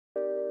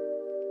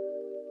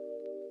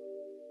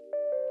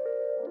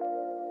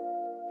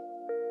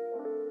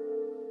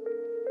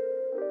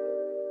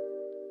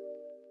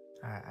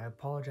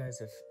apologize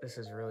if this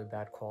is really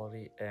bad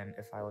quality and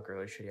if I look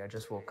really shitty. I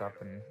just woke up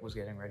and was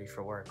getting ready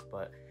for work,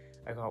 but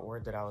I got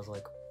word that I was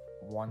like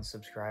 1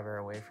 subscriber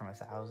away from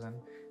 1,000,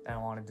 and I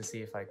wanted to see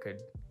if I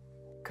could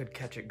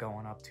catch it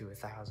going up to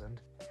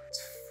 1,000.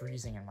 It's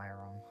freezing in my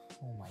room.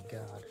 Oh my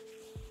god.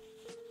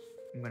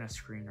 I'm gonna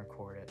screen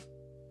record it.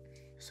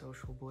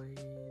 Social Blade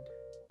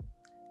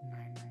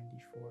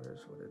 994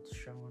 is what it's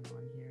showing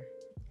on here.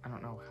 I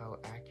don't know how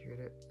accurate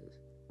it is.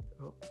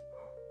 Oh.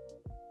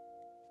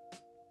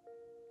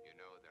 You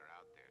know they're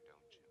out there,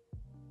 don't you?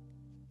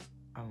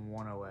 I'm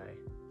 1 away.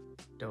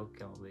 Don't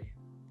kill me.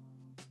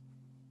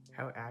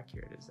 How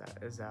accurate is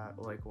that? Is that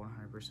like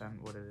 100%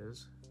 what it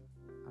is?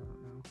 I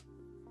don't know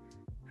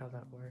how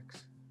that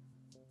works.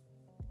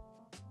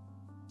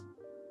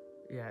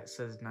 Yeah, it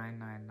says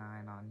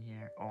 999 on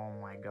here. Oh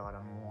my god,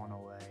 I'm 1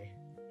 away.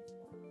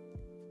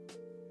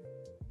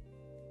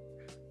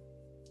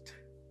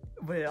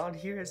 But on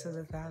here it says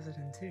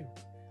 1,002.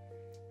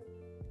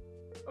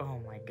 Oh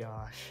my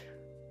gosh.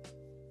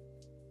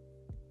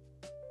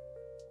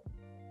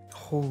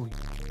 Holy.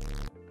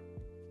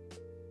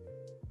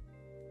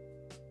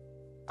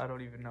 I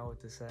don't even know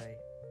what to say.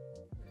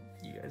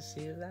 You guys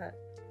see that?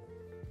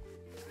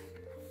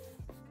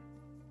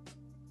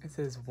 It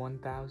says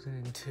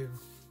 1,002.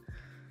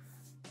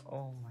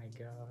 Oh my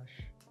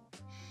gosh.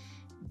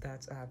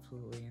 That's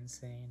absolutely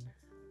insane.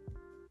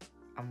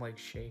 I'm like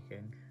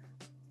shaking.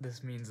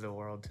 This means the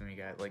world to me,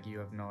 guys. Like, you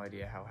have no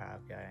idea how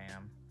happy I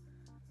am.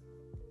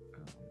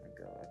 Oh my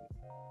god.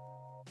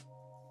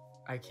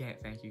 I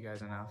can't thank you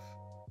guys enough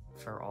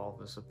for all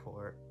the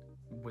support.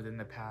 Within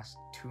the past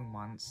 2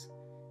 months,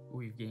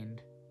 we've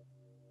gained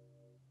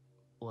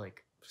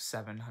like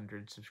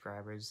 700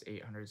 subscribers,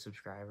 800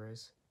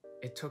 subscribers.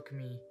 It took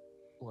me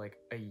like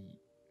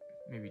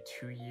maybe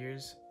 2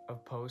 years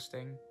of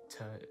posting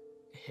to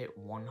hit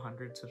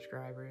 100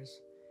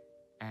 subscribers,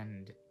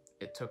 and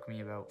it took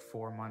me about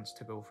 4 months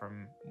to go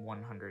from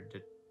 100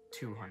 to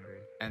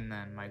 200, and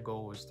then my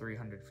goal was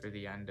 300 for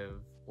the end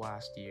of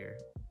last year.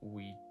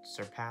 We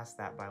surpassed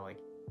that by like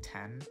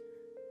 10,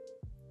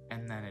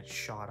 and then it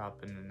shot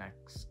up in the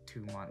next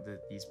 2 months,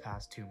 these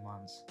past 2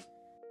 months.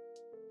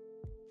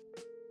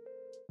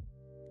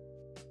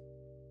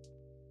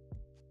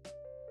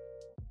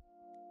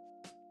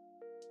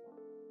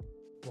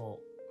 Well,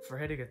 for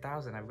hitting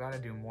 1,000, I've got to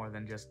do more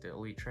than just the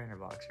Elite Trainer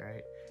box,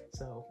 right?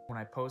 So when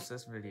I post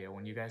this video,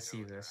 when you guys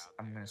see this,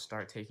 I'm going to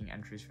start taking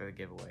entries for the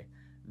giveaway.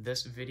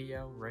 This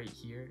video right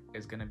here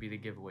is going to be the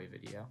giveaway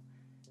video.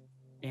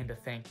 And a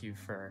thank you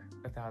for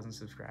 1,000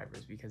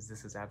 subscribers, because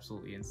this is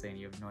absolutely insane.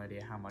 You have no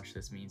idea how much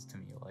this means to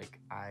me. Like,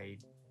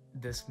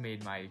 this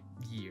made my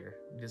year.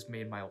 This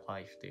made my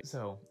life, dude.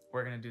 So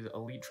we're going to do the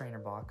Elite Trainer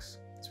box.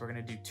 So we're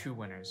going to do 2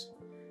 winners.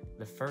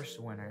 The first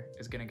winner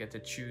is going to get to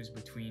choose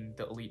between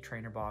the Elite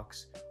Trainer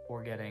box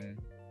or getting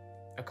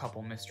a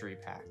couple mystery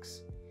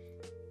packs.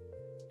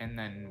 And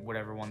then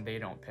whatever one they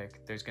don't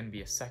pick, there's going to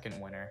be a second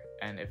winner.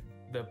 And if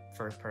the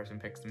first person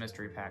picks the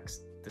mystery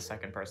packs, the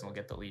second person will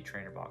get the Elite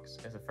Trainer box.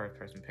 If the first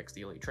person picks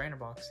the Elite Trainer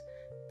box,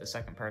 the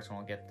second person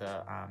will get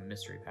the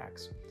mystery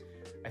packs.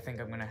 I think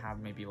I'm going to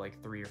have maybe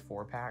like 3 or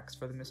 4 packs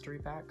for the mystery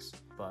packs,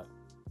 but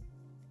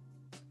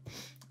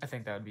I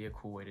think that would be a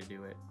cool way to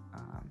do it.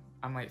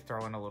 I might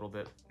throw in a little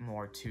bit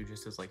more too,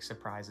 just as like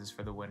surprises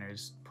for the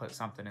winners, put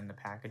something in the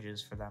packages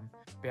for them.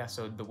 But yeah,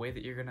 so the way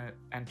that you're gonna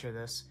enter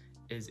this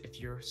is, if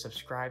you're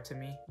subscribed to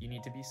me, you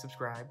need to be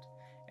subscribed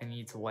and you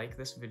need to like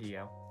this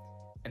video.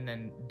 And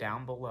then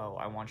down below,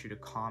 I want you to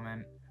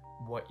comment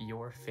what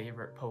your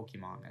favorite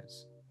Pokemon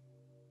is.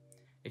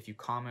 If you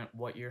comment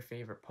what your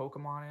favorite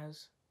Pokemon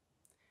is,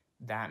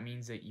 that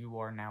means that you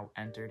are now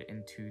entered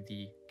into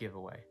the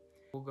giveaway.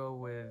 We'll go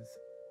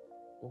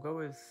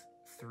with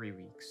 3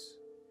 weeks.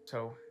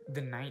 So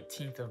the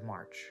 19th of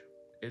March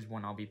is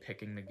when I'll be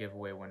picking the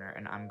giveaway winner,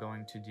 and I'm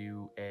going to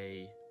do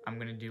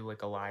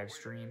like a live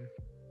stream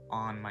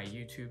on my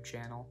YouTube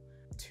channel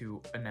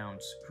to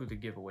announce who the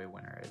giveaway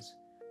winner is.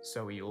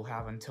 So you'll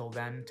have until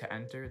then to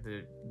enter.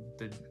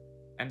 The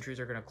entries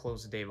are going to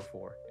close the day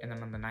before, and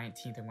then on the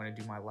 19th I'm going to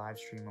do my live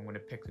stream. I'm going to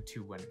pick the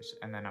 2 winners,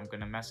 and then I'm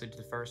going to message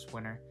the first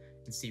winner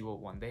and see what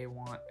one they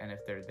want, and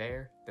if they're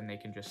there, then they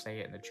can just say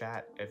it in the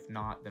chat. If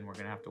not, then we're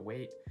going to have to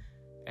wait,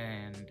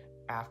 and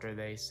after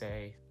they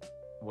say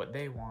what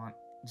they want,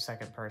 the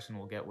second person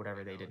will get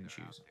whatever they didn't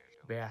choose.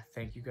 But yeah,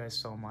 thank you guys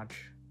so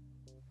much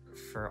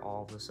for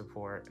all the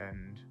support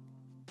and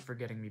for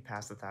getting me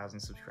past 1,000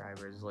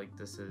 subscribers. Like,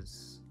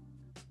 this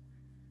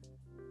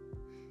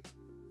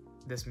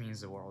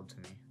means the world to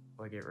me.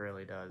 Like, it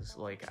really does.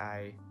 Like,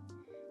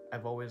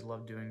 I've always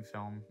loved doing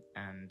film,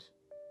 and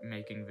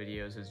making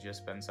videos has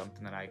just been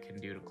something that I can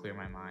do to clear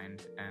my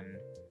mind, and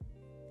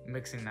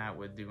mixing that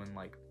with doing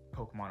like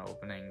Pokemon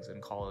openings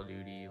and Call of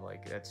Duty,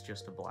 like, that's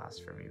just a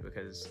blast for me,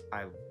 because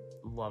I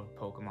love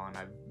Pokemon.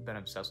 I've been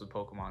obsessed with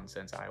Pokemon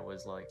since I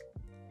was like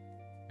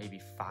maybe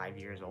 5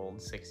 years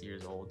old, 6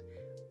 years old.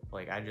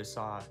 Like, I just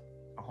saw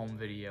a home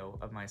video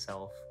of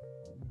myself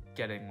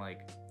getting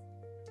like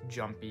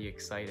jumpy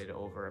excited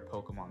over a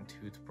Pokemon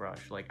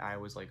toothbrush. Like, I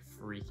was like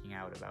freaking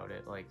out about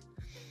it. Like,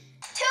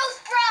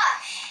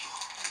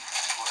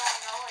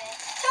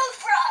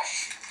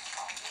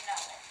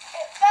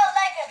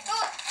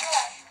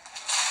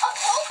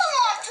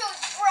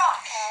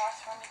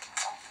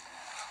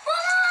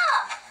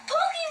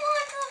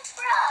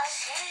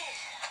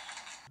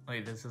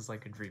 this is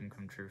like a dream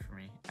come true for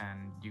me,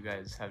 and you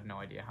guys have no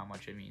idea how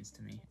much it means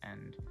to me,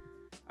 and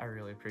I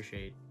really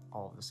appreciate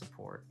all of the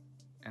support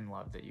and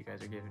love that you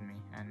guys are giving me.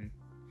 And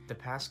the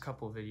past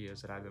couple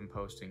videos that I've been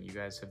posting, you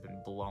guys have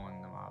been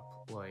blowing them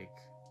up. Like,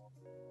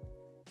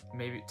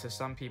 maybe to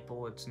some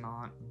people it's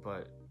not,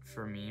 but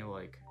for me,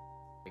 like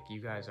you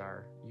guys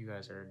are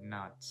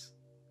nuts.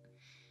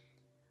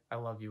 I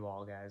love you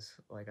all, guys.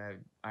 Like,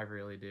 I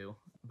really do.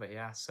 But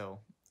yeah, so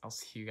I'll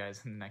see you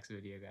guys in the next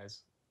video,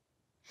 guys.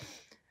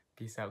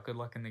 Peace out. Good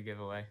luck in the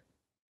giveaway.